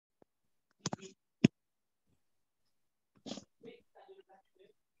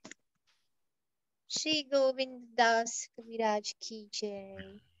श्री गोविंद दास कविराज की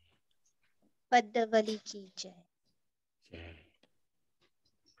जय, पद्मवली की जय।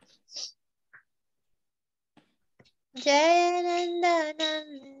 जय नंदा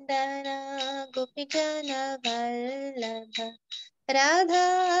नंदना गोपी जन वल्लभ, राधा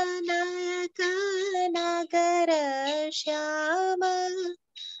नायक नागर श्याम,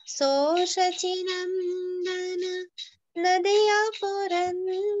 शोषचिनंदन नदिया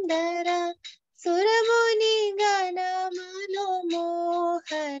पुरंदर, सुरमुनि गण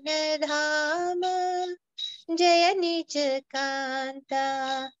मनोमोहन धाम, जय निज कांता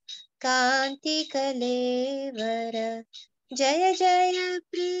कांति कलेवर, जय जय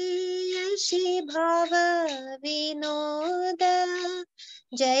प्रियसी भाव विनोद,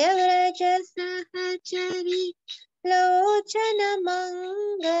 जय व्रज सहचरी लोचन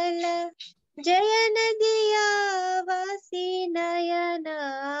मंगल, जय नदिया वासी नयन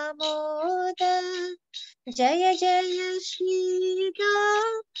मोद, जय जय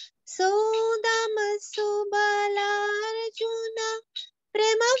श्रीराम सुदाम सुबलार्जुन,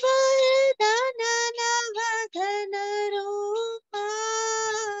 प्रेम वर्धन नवघन रूपा,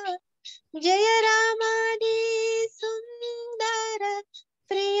 जय रामादि सुंदर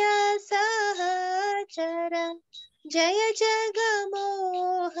प्रिय सहचर, जय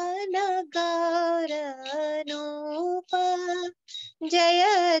जगमोहन गौरनूप,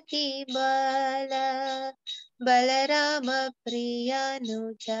 जयति बलराम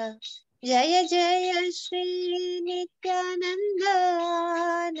प्रियानुज, जय जय श्री नित्यानंद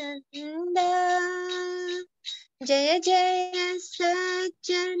आनंद, जय जय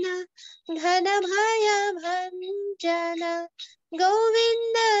सज्जन घन भय भंजन,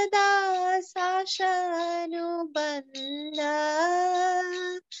 गोविंद दास अनुबंध,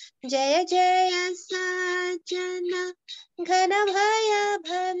 जय जय सज्जन घन भय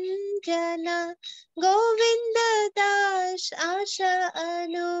भंजन, गोविंद दास आशा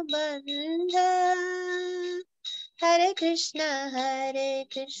अनुबंध, हरे कृष्ण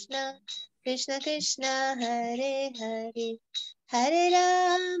कृष्ण कृष्ण हरे हरे, हरे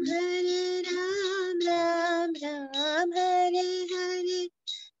राम राम राम हरे हरे,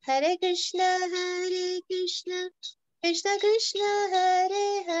 हरे कृष्ण कृष्ण कृष्ण हरे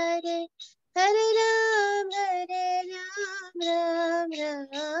हरे, हरे राम राम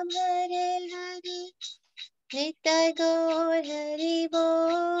राम हरे हरे, नित्य गौर हरि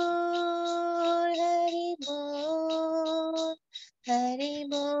बोल हरि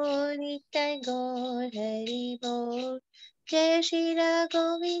बोल, नित्य गौर हरि बोल, जय श्री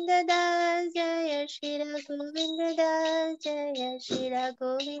गोविंद दास, जय श्री गोविंद दास, जय श्री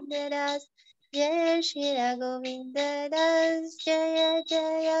गोविंद दास, जय श्री गोविंद दास, जय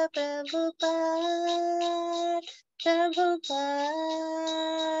जय प्रभुपाद प्रभुपाद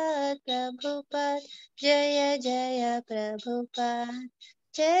प्रभुपाद, जय जय प्रभुपाद,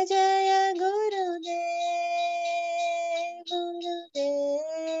 जय जय गुरुदेव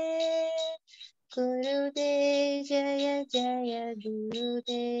गुरुदेव गुरुदेव, जय जय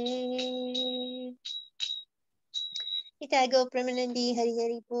गुरुदेव। इता गो प्रमानंदी हरि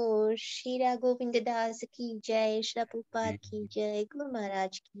हरि बोल, श्री गोविंद दास की जय, श्री प्रभुपाद की जय, गुरु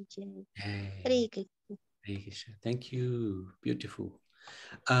महाराज की जय। हरे Krishna. Hare Krishna. Thank you. Beautiful.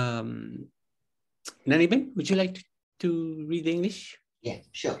 Naniben, would you like to read the English? Yeah,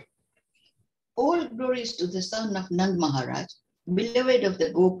 sure. All glories to the son of Nand Maharaj, beloved of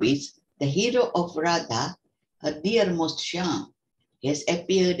the Gopis, the hero of Radha, her dearmost Shyam. He has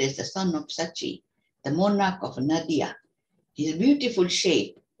appeared as the son of Sachi, the monarch of Nadia. His beautiful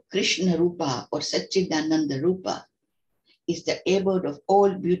shape, Krishna Rupa or Satchidananda Rupa, is the abode of all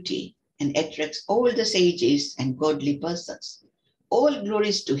beauty and attracts all the sages and godly persons. All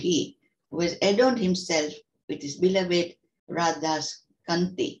glories to he who has adorned himself with his beloved Radha's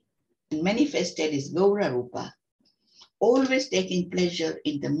Kanti and manifested his Gaura Rupa, always taking pleasure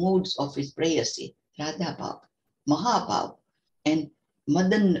in the moods of his prayasi, Radha Bhav, Mahabhav, and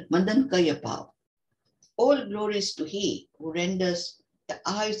Madankaya Bhav. All glories to he who renders the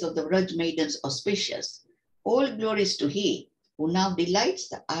eyes of the Vraj maidens auspicious. All glories to he who now delights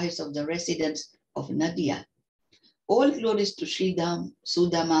the eyes of the residents of Nadia. All glories to Sridham,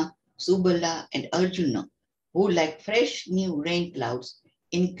 Sudama, Subala, and Arjuna, who like fresh new rain clouds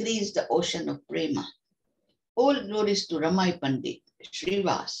increase the ocean of prema. All glories to Ramai Pandit,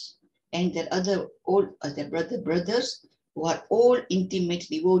 Srivas, and their brothers who are all intimate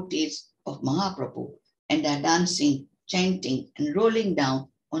devotees of Mahaprabhu and are dancing, chanting, and rolling down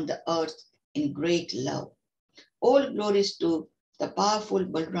on the earth in great love. All glories to the powerful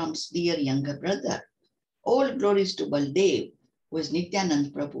Balram's dear younger brother. All glories to Baldev, who is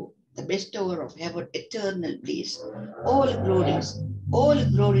Nityanand Prabhu, the bestower of heaven, eternal bliss. All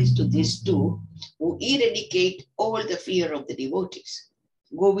glories to these two who eradicate all the fear of the devotees.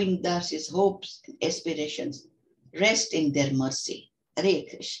 Govinda's hopes and aspirations rest in their mercy. Hare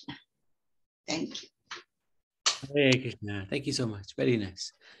Krishna. Thank you. Hare Krishna. Thank you so much. Very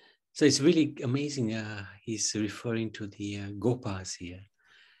nice. So it's really amazing. He's referring to the Gopas here,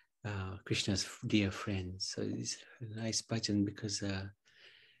 Krishna's dear friends. So it's a nice bhajan because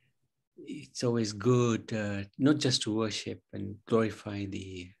it's always good not just to worship and glorify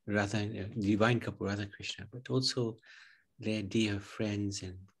the Radha, divine couple Radha Krishna, but also their dear friends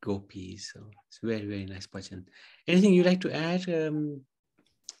and gopis. So it's very, very nice bhajan. Anything you'd like to add,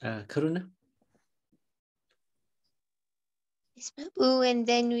 Karuna? Yes, Prabhu, and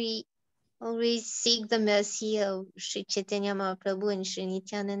then we always seek the mercy of Sri Chaitanya Mahaprabhu and Sri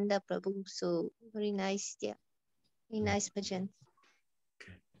Nityananda Prabhu. So very nice, yeah. Very nice bhajan.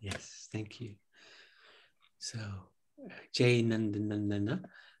 Okay. Yes, thank you. So, Jai Nandana,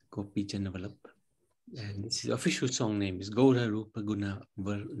 Gopi Jana Vallabha. And this is the official song name is Gaura Rupa Guna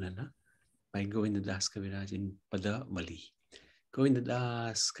Varnana by Govinda Das Kaviraja in Padavali. Govinda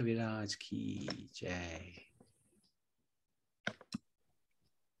Das Kaviraj ki Jai.